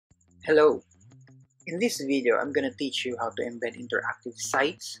Hello! In this video, I'm gonna teach you how to embed interactive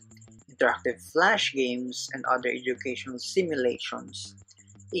sites, interactive flash games, and other educational simulations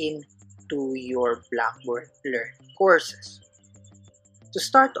into your Blackboard Learn courses. To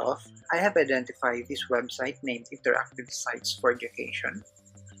start off, I have identified this website named Interactive Sites for Education.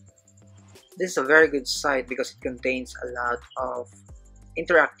 This is a very good site because it contains a lot of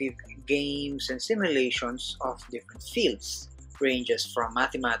interactive games and simulations of different fields. Ranges from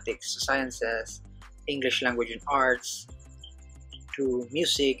mathematics to sciences, English language and arts, to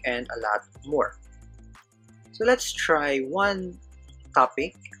music, and a lot more. So let's try one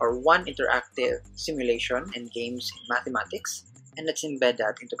topic or one interactive simulation and games in mathematics, and let's embed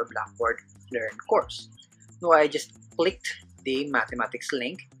that into the Blackboard Learn course. Now I just clicked the mathematics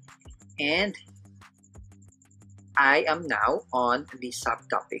link and I am now on the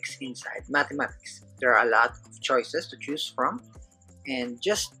subtopics inside mathematics. There are a lot of choices to choose from, and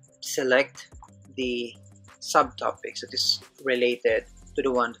just select the subtopics that is related to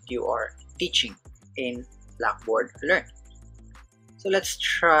the one that you are teaching in Blackboard Learn. So let's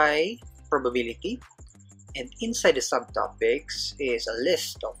try probability, and inside the subtopics is a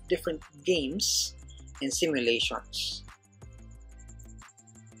list of different games and simulations.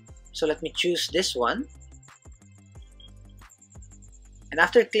 So let me choose this one. And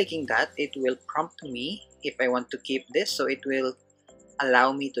after clicking that, it will prompt me if I want to keep this. So it will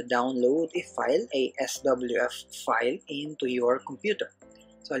allow me to download a file, a SWF file, into your computer.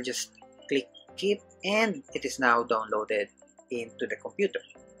 So I'll just click keep, and it is now downloaded into the computer.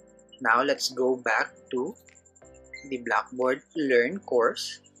 Now let's go back to the Blackboard Learn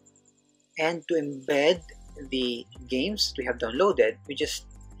course, and to embed the games we have downloaded, we just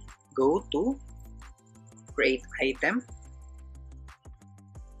go to create item,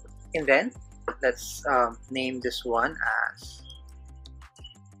 and then let's name this one as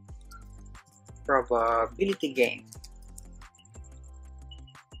probability game.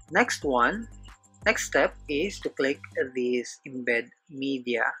 Next step is to click this embed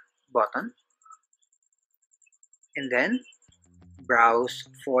media button and then browse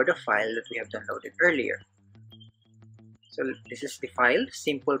for the file that we have downloaded earlier. So this is the file,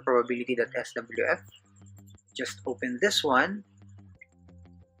 simple probability.swf. Just open this one,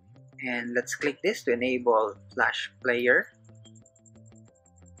 and let's click this to enable Flash Player.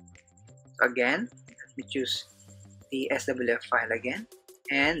 So again, let me choose the SWF file again,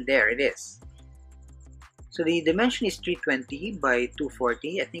 and there it is. So the dimension is 320 by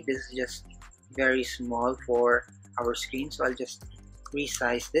 240. I think this is just very small for our screen, so I'll just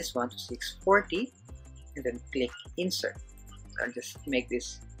resize this one to 640 and then click insert. So I'll just make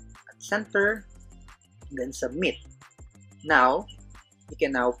this at center and then submit. Now you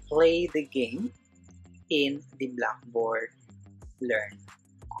can now play the game in the Blackboard Learn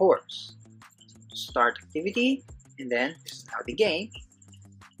course. Start activity, and then this is now the game.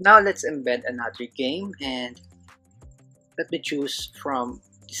 Now let's embed another game, and let me choose from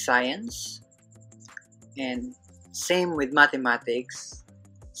the science, and same with mathematics,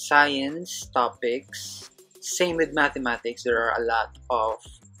 science topics. Same with mathematics, there are a lot of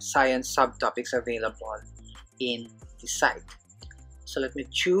science subtopics available in the site. So let me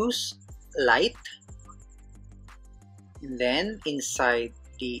choose light, and then inside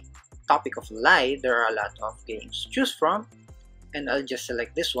the topic of light there are a lot of games to choose from, and I'll just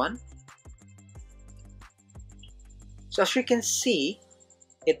select this one. So as you can see,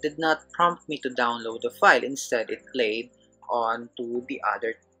 it did not prompt me to download the file. Instead, it played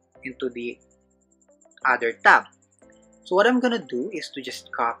into the other tab. So what I'm gonna do is to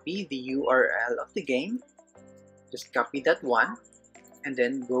just copy the URL of the game, just copy that one, and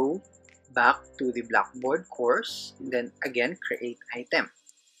then go back to the Blackboard course, and then again create item.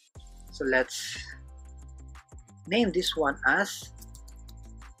 So let's name this one as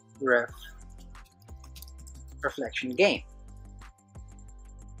reflection game.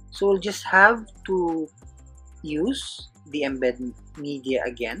 So we'll just have to use the embed media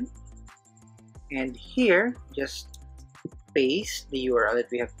again, and here just paste the URL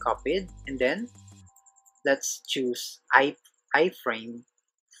that we have copied, and then let's choose iframe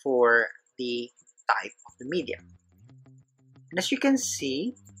for the type of the media. And as you can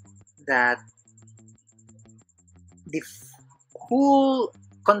see that the whole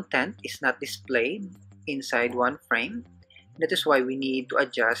content is not displayed inside one frame. That is why we need to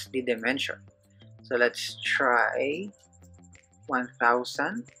adjust the dimension. So let's try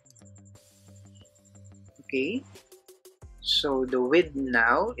 1000. Okay, so the width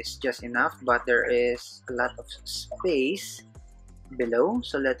now is just enough, but there is a lot of space below.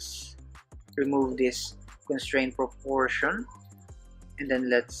 So let's remove this constraint proportion, and then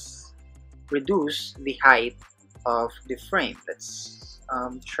let's reduce the height of the frame. Let's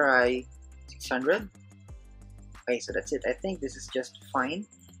try 600. Okay, so that's it. I think this is just fine.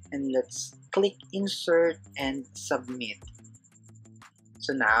 And let's click insert and submit.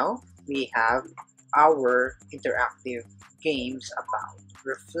 So now we have our interactive games about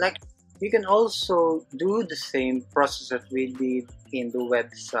reflect. You can also do the same process that we did in the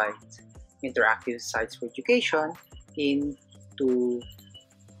website interactive sites for education into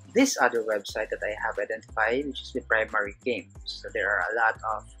this other website that I have identified, which is the primary games. So there are a lot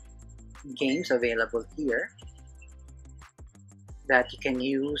of games available here that you can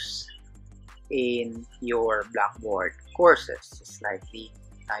use in your Blackboard courses. It's like the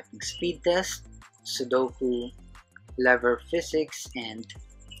typing speed test, Sudoku, lever physics, and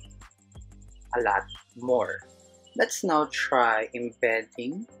a lot more. Let's now try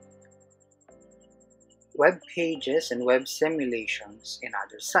embedding web pages and web simulations in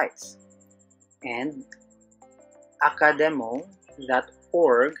other sites. And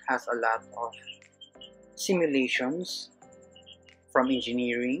academo.org has a lot of simulations from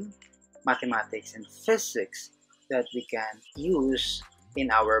engineering, mathematics, and physics that we can use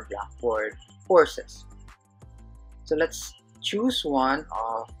in our Blackboard courses. So let's choose one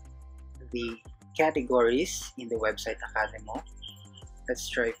of the categories in the website Academo. Let's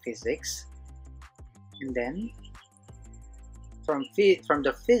try physics. And then from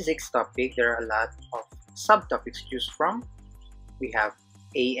the physics topic, there are a lot of subtopics to choose from. We have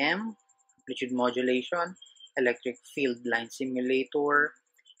AM, amplitude modulation, electric field line simulator,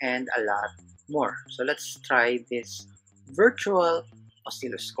 and a lot more. So let's try this virtual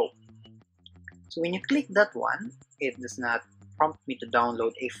oscilloscope. So when you click that one, it does not prompt me to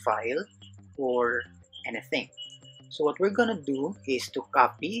download a file or anything. So what we're gonna do is to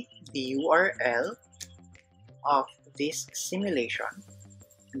copy the URL of this simulation,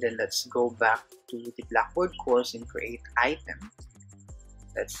 and then let's go back to the Blackboard course and create item.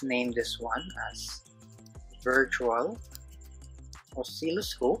 Let's name this one as virtual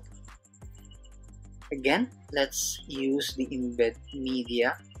oscilloscope. Again, let's use the embed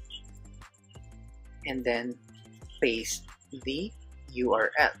media and then paste the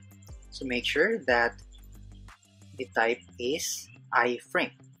URL. So make sure that the type is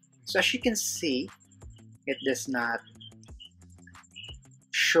iframe. So as you can see, it does not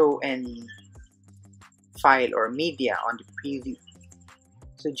show any file or media on the preview.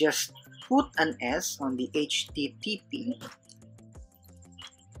 So just put an S on the HTTP,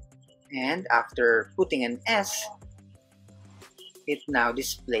 and after putting an S, it now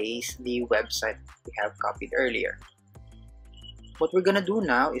displays the website we have copied earlier. What we're gonna do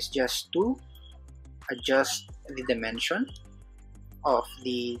now is just to adjust the dimension of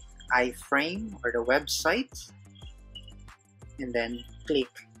the iframe or the website, and then click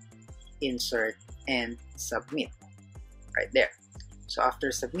insert and submit right there. So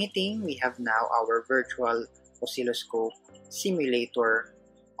after submitting, we have now our virtual oscilloscope simulator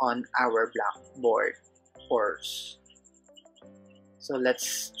on our Blackboard course. So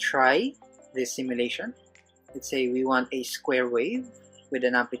let's try this simulation. Let's say we want a square wave with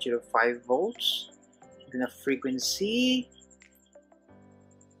an amplitude of 5 volts, then a frequency,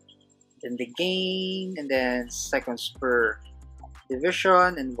 then the gain, and then seconds per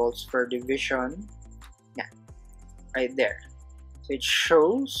division and volts per division. Yeah, right there. So it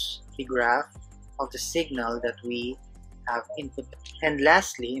shows the graph of the signal that we have input. And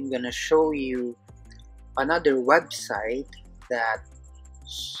lastly, I'm gonna show you another website that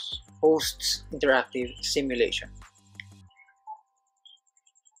hosts interactive simulation.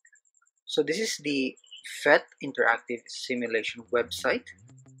 So this is the PhET interactive simulation website,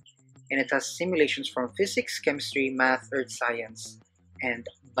 and it has simulations from physics, chemistry, math, earth science, and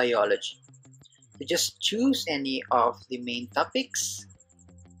biology. So just choose any of the main topics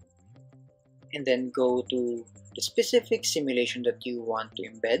and then go to the specific simulation that you want to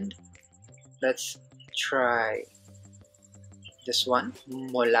embed. Let's try this one,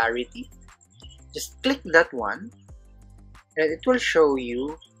 molarity. Just click that one and it will show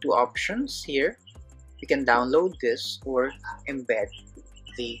you two options here. You can download this or embed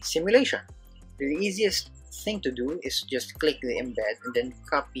the simulation. The easiest thing to do is just click the embed and then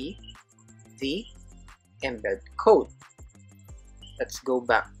copy the embed code. Let's go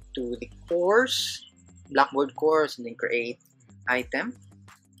back to the course, Blackboard course, and then create item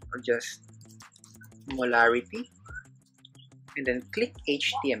or just molarity, and then click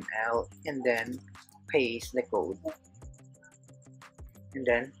HTML and then paste the code and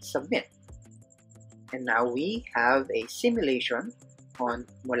then submit. And now we have a simulation on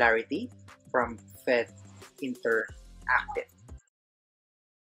molarity from PhET Interactive.